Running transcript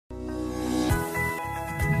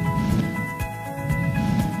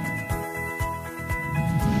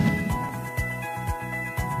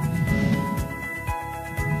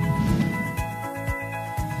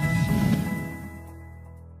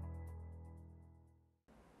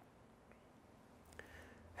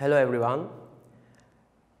Hello everyone.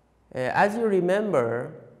 As you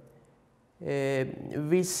remember,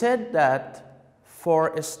 we said that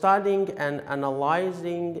for studying and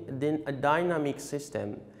analyzing a dynamic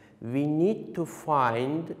system, we need to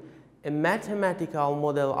find a mathematical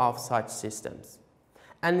model of such systems.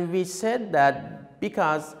 And we said that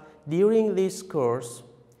because during this course,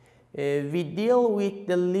 we deal with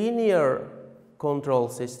the linear control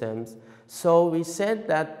systems. So we said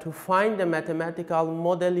that to find the mathematical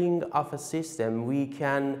modeling of a system, we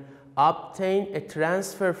can obtain a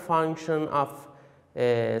transfer function of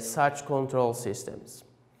such control systems.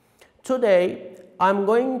 Today, I'm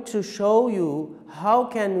going to show you how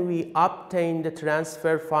can we obtain the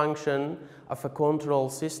transfer function of a control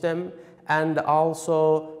system and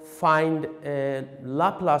also find a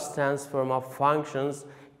Laplace transform of functions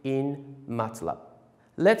in MATLAB.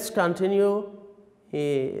 Let's continue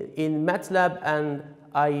in MATLAB, and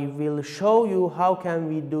I will show you how can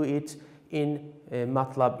we do it in a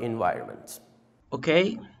MATLAB environment.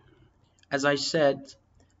 Okay, as I said,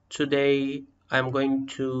 today I'm going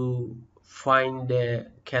to find the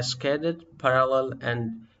cascaded, parallel,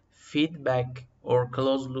 and feedback or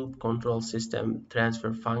closed loop control system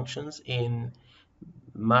transfer functions in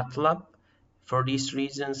MATLAB. For this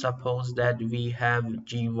reason, suppose that we have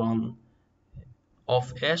G1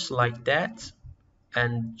 of S like that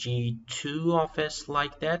and G2 of S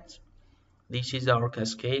like that. This is our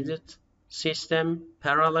cascaded system,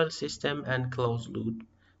 parallel system, and closed loop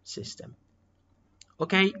system.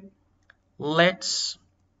 Okay, let's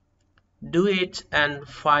do it and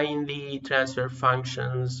find the transfer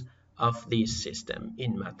functions of this system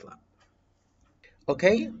in MATLAB.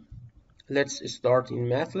 Okay, let's start in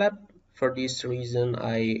MATLAB. For this reason,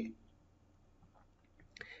 I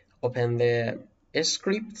open the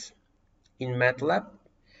script in MATLAB.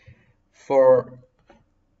 For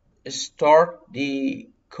start the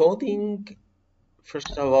coding,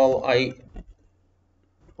 first of all, I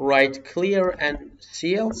write clear and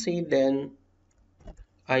CLC, then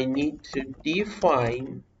I need to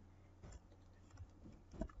define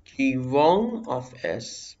G1 of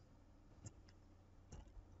S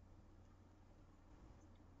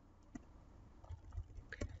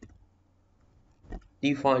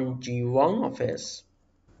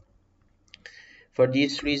For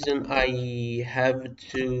this reason, I have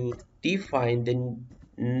to define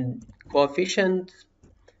the coefficient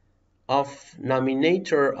of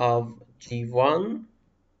denominator of G1,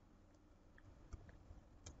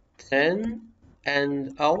 10,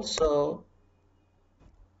 and also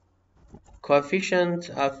coefficient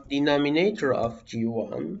of denominator of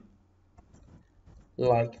G1,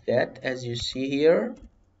 like that, as you see here.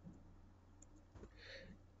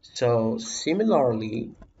 So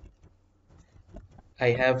similarly,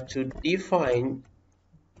 I have to define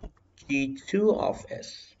G2 of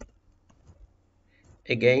S.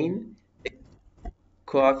 Again, the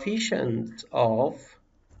coefficient of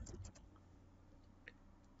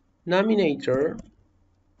denominator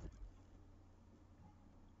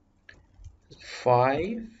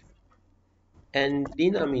 5 and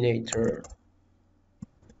denominator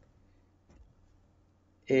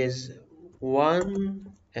is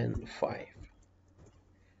 1 and 5.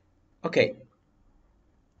 Okay.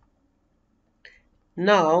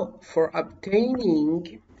 Now, for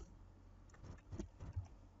obtaining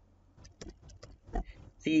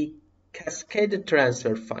the cascaded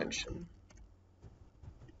transfer function,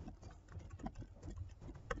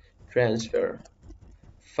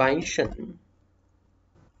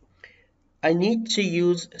 I need to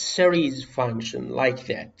use series function like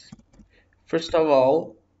that. First of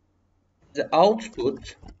all, the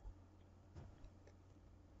output,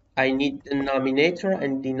 I need the numerator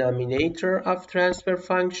and denominator of transfer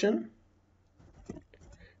function.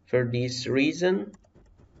 For this reason,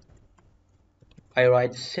 I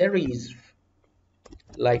write series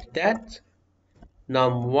like that,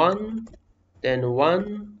 num1, then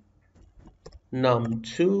 1,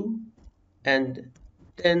 num2, and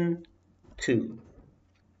then 2.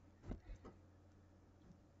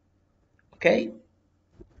 Okay,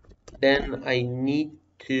 then I need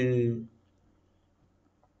to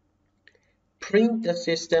print the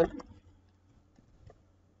system,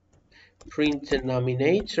 print the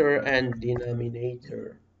numerator and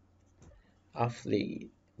denominator of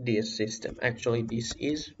this system. Actually, this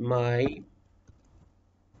is my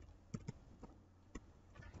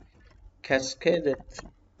cascaded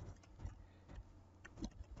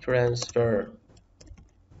transfer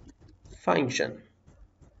function.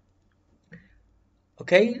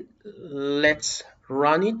 Okay, let's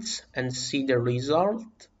run it and see the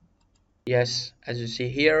result. Yes, as you see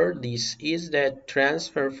here, this is the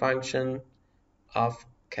transfer function of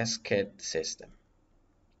cascade system.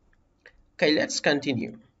 Okay, let's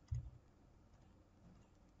continue.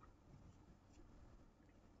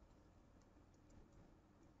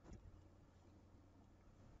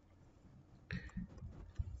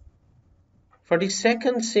 For the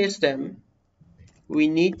second system, we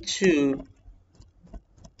need to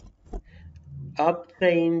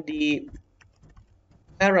obtain the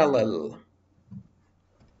parallel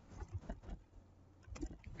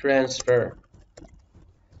transfer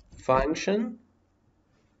function.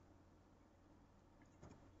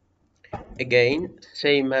 Again,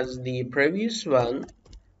 same as the previous one,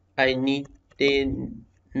 I need the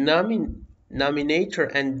nominator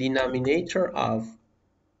and denominator of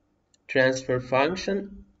transfer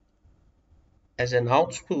function as an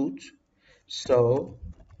output. So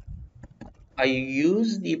I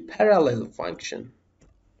use the parallel function.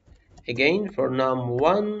 Again, for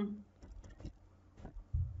num1,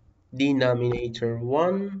 denominator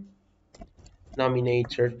 1,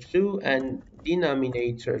 nominator 2, and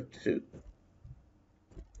denominator 2.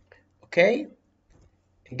 Okay,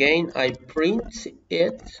 again I print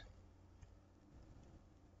it,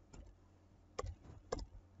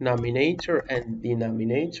 nominator and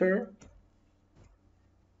denominator,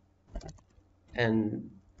 and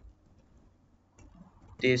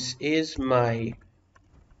this is my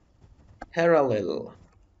parallel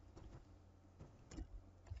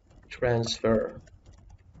transfer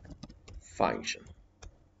function.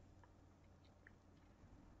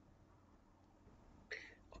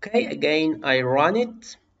 Okay, again I run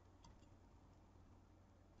it,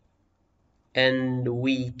 and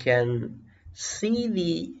we can see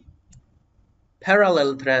the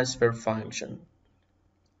parallel transfer function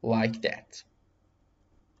like that.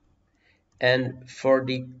 And for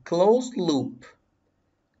the closed loop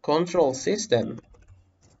control system,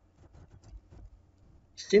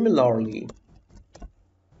 similarly,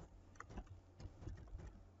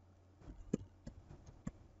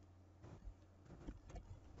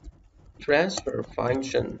 transfer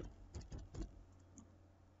function,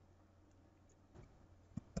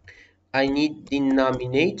 I need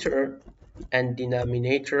denominator and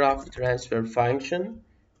denominator of transfer function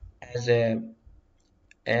as an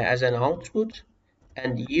output,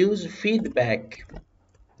 and use feedback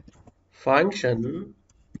function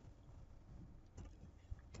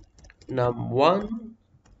num1,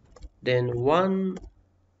 then 1,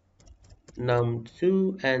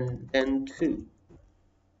 num2, and then 2.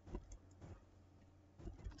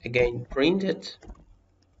 Again, print it.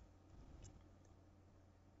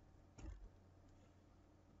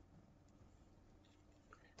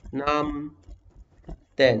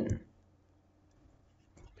 Num10,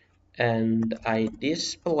 and I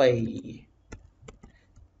display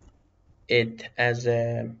it as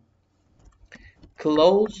a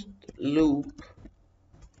closed loop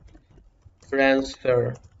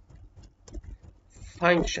transfer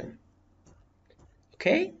function.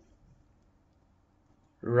 Okay,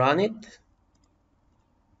 run it,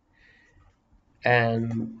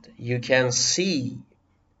 and you can see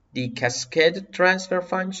the cascade transfer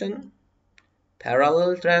function,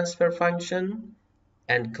 parallel transfer function,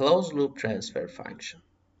 and closed loop transfer function.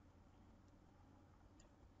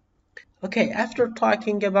 Okay, after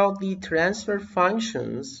talking about the transfer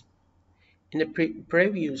functions in the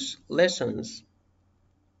previous lessons,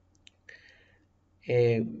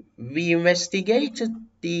 we investigated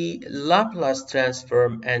the Laplace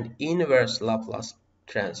transform and inverse Laplace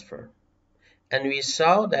transform, and we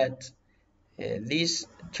saw that this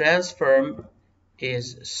transform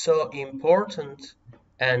is so important,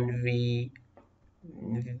 and we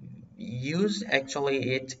use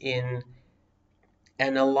actually it in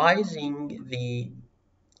analyzing the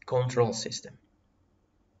control system.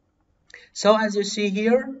 So as you see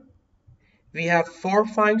here, we have four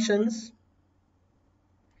functions: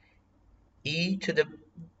 e to the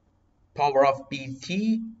power of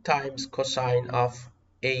bt times cosine of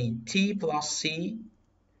at plus c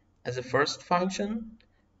as a first function,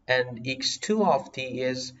 and x2 of t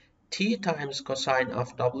is t times cosine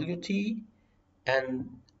of wt,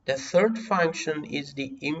 and the third function is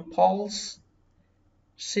the impulse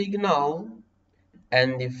signal,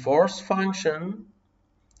 and the fourth function,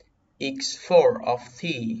 x4 of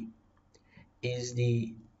t, is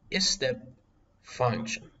the step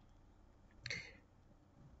function.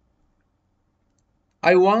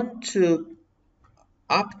 I want to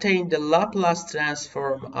obtain the Laplace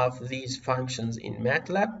transform of these functions in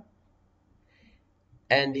MATLAB,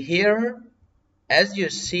 and here, as you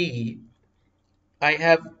see, I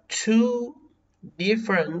have two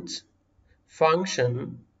different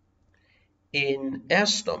functions in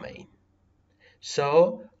S domain.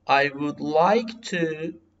 So I would like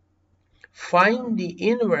to find the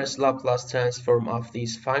inverse Laplace transform of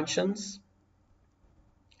these functions.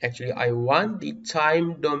 Actually, I want the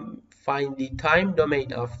find the time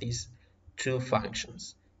domain of these two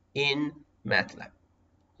functions in MATLAB.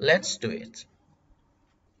 Let's do it.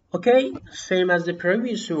 Okay, same as the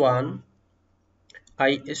previous one,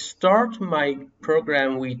 I start my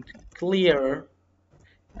program with clear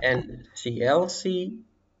and CLC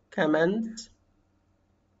commands.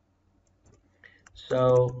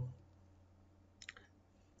 So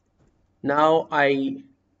now I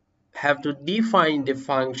have to define the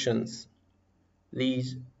functions,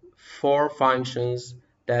 these four functions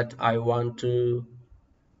that I want to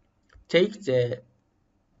take the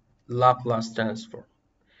Laplace transform.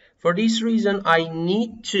 For this reason, I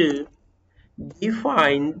need to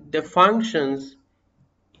define the functions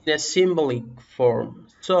in a symbolic form.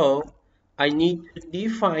 So I need to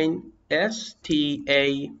define S, T,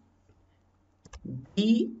 A,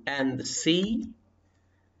 B, and C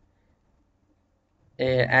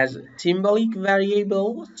as symbolic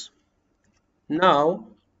variables. Now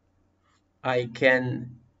I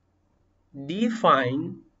can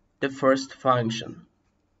define the first function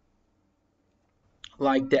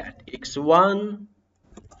like that. X1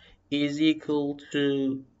 is equal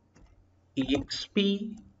to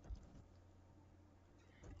exp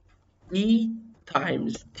e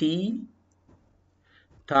times t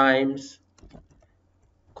times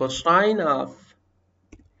cosine of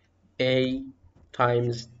a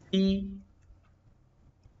times t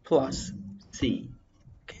plus c.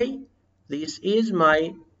 Okay, this is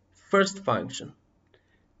my first function.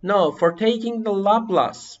 Now for taking the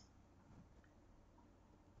Laplace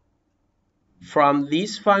from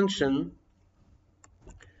this function,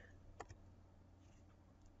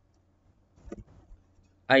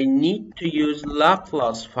 I need to use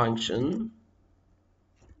Laplace function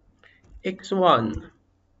x1.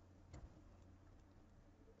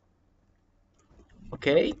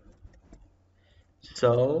 Okay,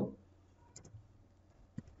 so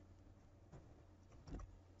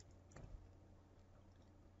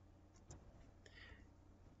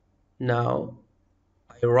now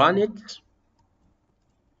I run it,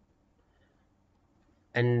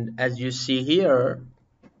 and as you see here,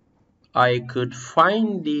 I could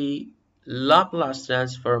find the Laplace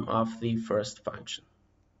transform of the first function.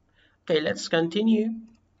 Okay, let's continue.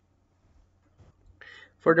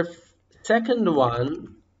 For the second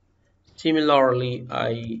one, similarly,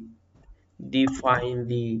 I define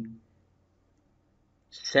the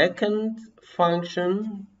second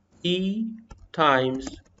function e times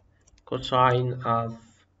cosine of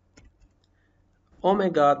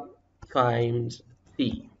omega times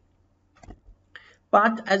t.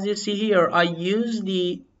 But as you see here, I use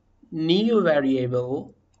the new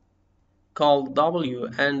variable called w,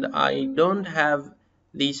 and I don't have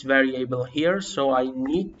this variable here, so I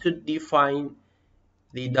need to define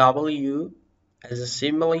the w as a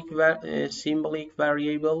symbolic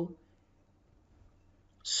variable.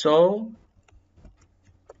 So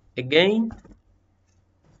again,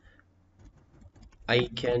 I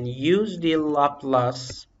can use the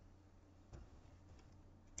Laplace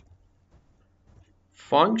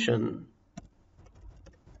function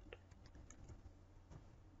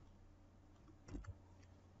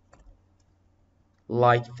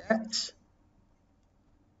like that.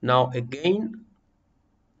 Now again,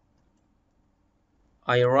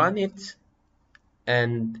 I run it,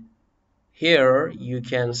 and here you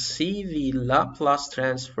can see the Laplace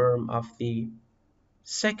transform of the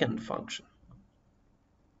second function.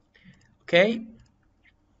 Okay,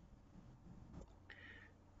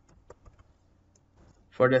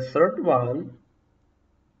 for the third one,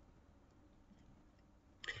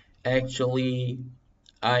 actually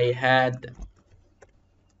I had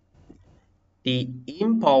the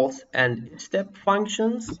impulse and step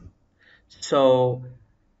functions, so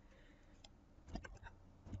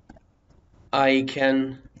I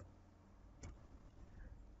can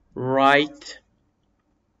write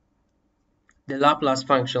the Laplace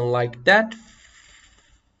function like that.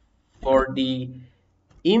 For the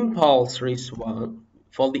impulse response,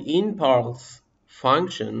 for the impulse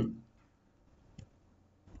function,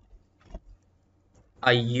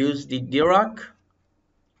 I use the Dirac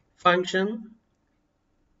function,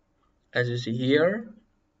 as you see here,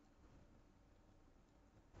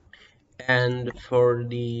 and for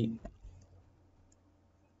the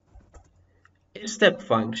step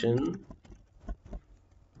function,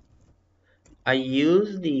 I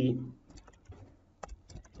use the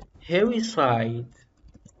Heaviside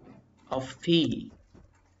of t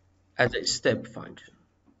as a step function.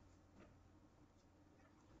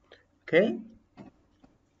 Okay,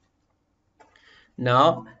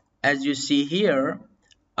 Now, as you see here,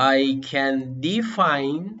 I can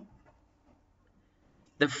define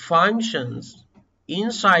the functions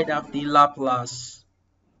inside of the Laplace,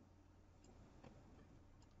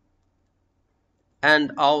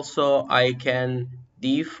 and also I can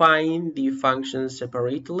define the functions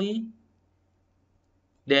separately,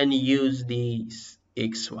 then use these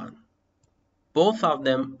x1. Both of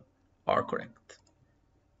them are correct.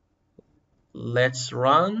 Let's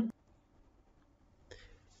run.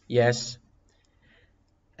 Yes,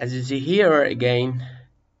 as you see here again,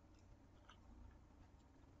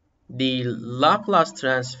 the Laplace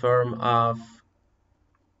transform of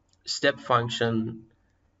step function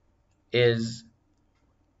is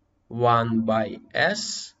 1 by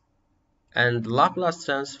s, and Laplace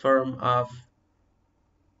transform of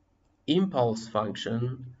impulse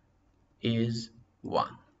function is 1.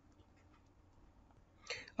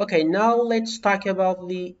 Okay, now let's talk about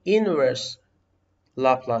the inverse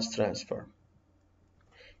Laplace transform.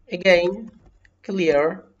 Again,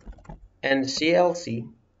 clear and CLC.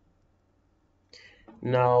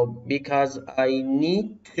 Now, because I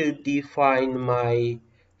need to define my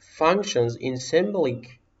functions in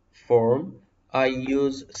symbolic form, I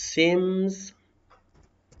use sims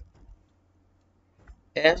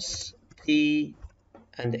s, t,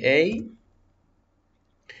 and a.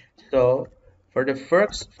 So for the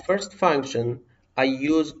first function, I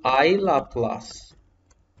use I Laplace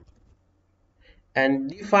and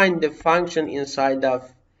define the function inside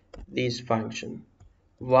of this function.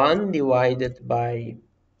 1 divided by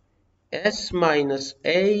s minus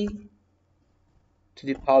a to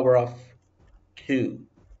the power of 2.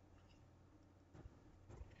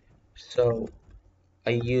 So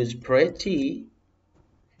I use pretty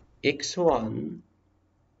x1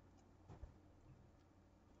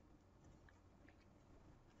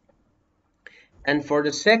 and for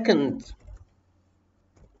the second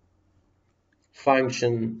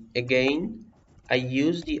function again I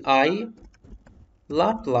use the I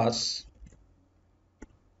Laplace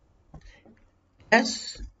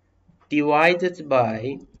s divided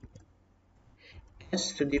by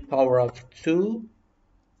s to the power of 2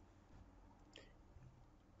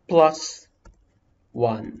 plus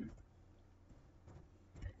 1.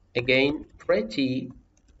 Again, pretty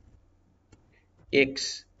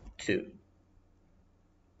x2.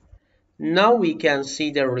 Now we can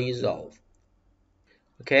see the result.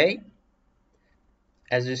 Okay,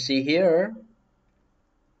 as you see here,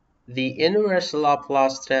 the inverse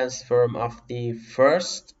Laplace transform of the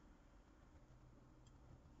first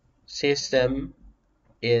system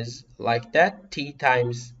is like that, t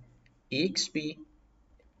times exp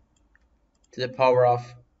to the power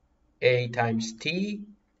of a times t,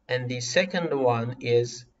 and the second one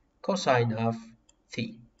is cosine of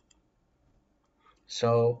t.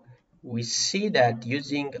 So we see that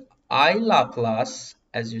using I Laplace,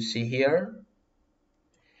 as you see here,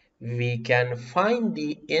 we can find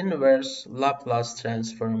the inverse Laplace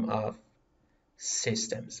transform of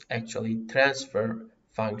systems, actually transfer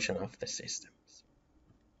function of the systems.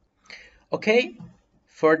 Okay,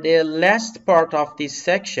 for the last part of this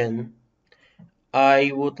section,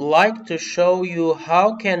 I would like to show you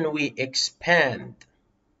how can we expand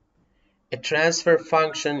a transfer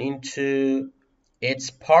function into its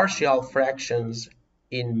partial fractions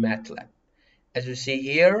in MATLAB. As you see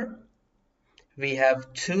here, we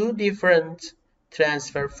have two different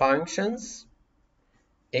transfer functions,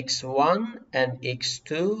 x1 and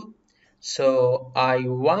x2. So I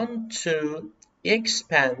want to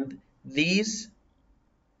expand these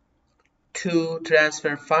two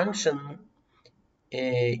transfer functions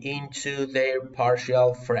into their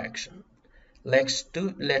partial fraction. Let's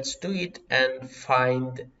do it and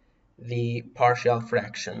find the partial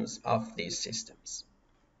fractions of these systems.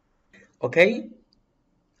 Okay,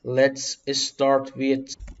 let's start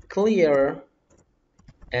with clear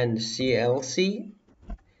and CLC.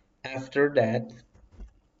 After that,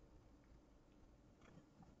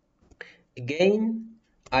 again,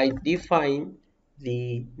 I define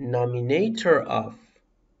the nominator of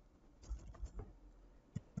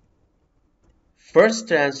first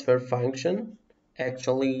transfer function,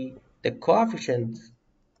 actually the coefficients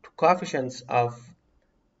of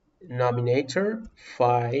nominator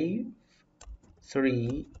 5,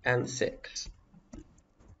 3, and 6,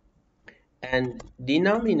 and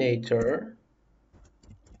denominator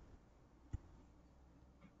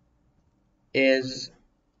is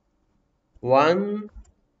 1,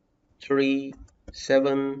 3,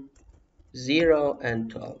 7, 0,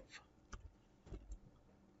 and 12.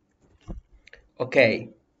 Okay,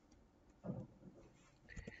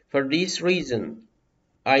 for this reason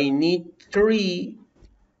I need 3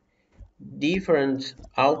 different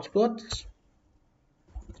outputs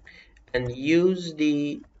and use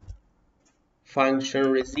the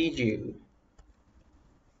function residue,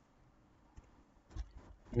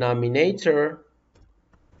 numerator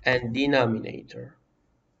and denominator.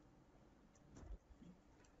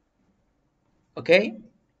 Okay,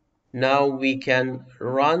 now we can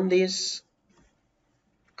run this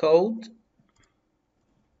code,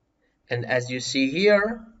 and as you see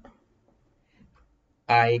here,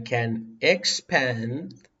 I can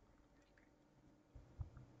expand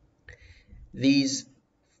these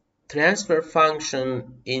transfer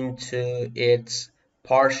function into its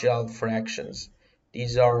partial fractions.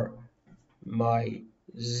 These are my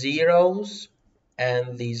zeros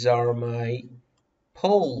and these are my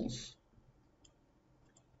poles,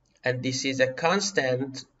 and this is a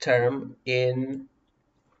constant term in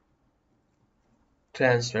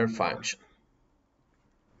transfer function.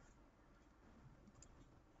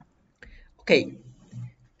 Okay,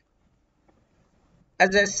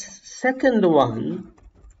 as a second one,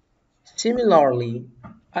 similarly,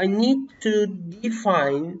 I need to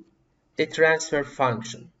define the transfer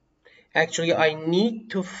function. Actually, I need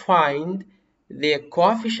to find the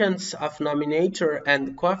coefficients of numerator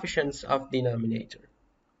and coefficients of denominator.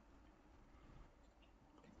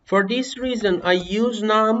 For this reason, I use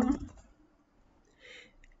num,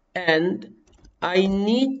 and I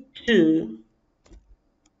need to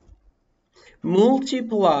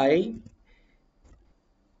multiply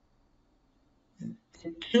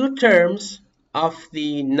the two terms of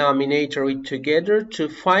the numerator together to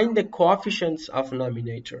find the coefficients of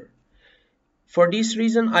numerator. For this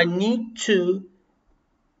reason, I need to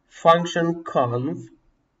function conv.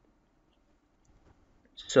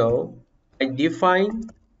 So I define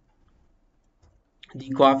the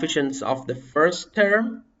coefficients of the first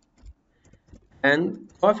term and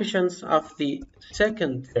coefficients of the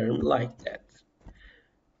second term like that.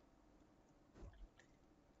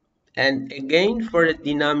 And again, for the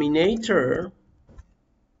denominator,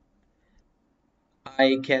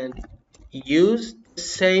 I can use the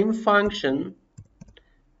same function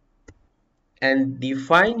and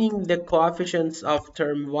defining the coefficients of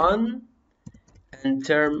term 1 and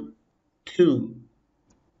term 2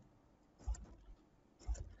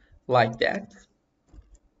 like that.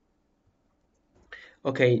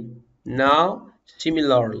 Okay, now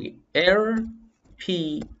similarly, R,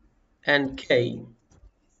 P, and K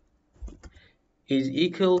is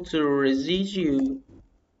equal to residue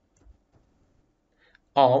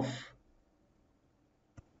of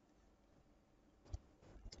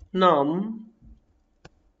num,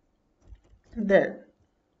 then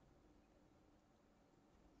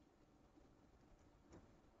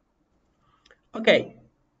okay,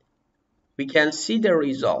 we can see the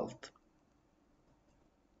result.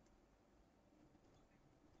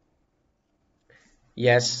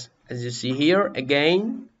 Yes, as you see here,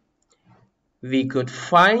 again, we could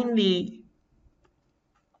find the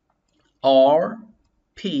R,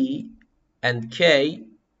 P, and K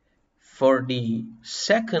for the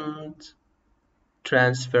second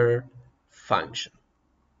transfer function.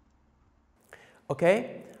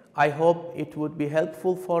 Okay, I hope it would be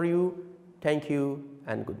helpful for you. Thank you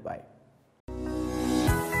and goodbye.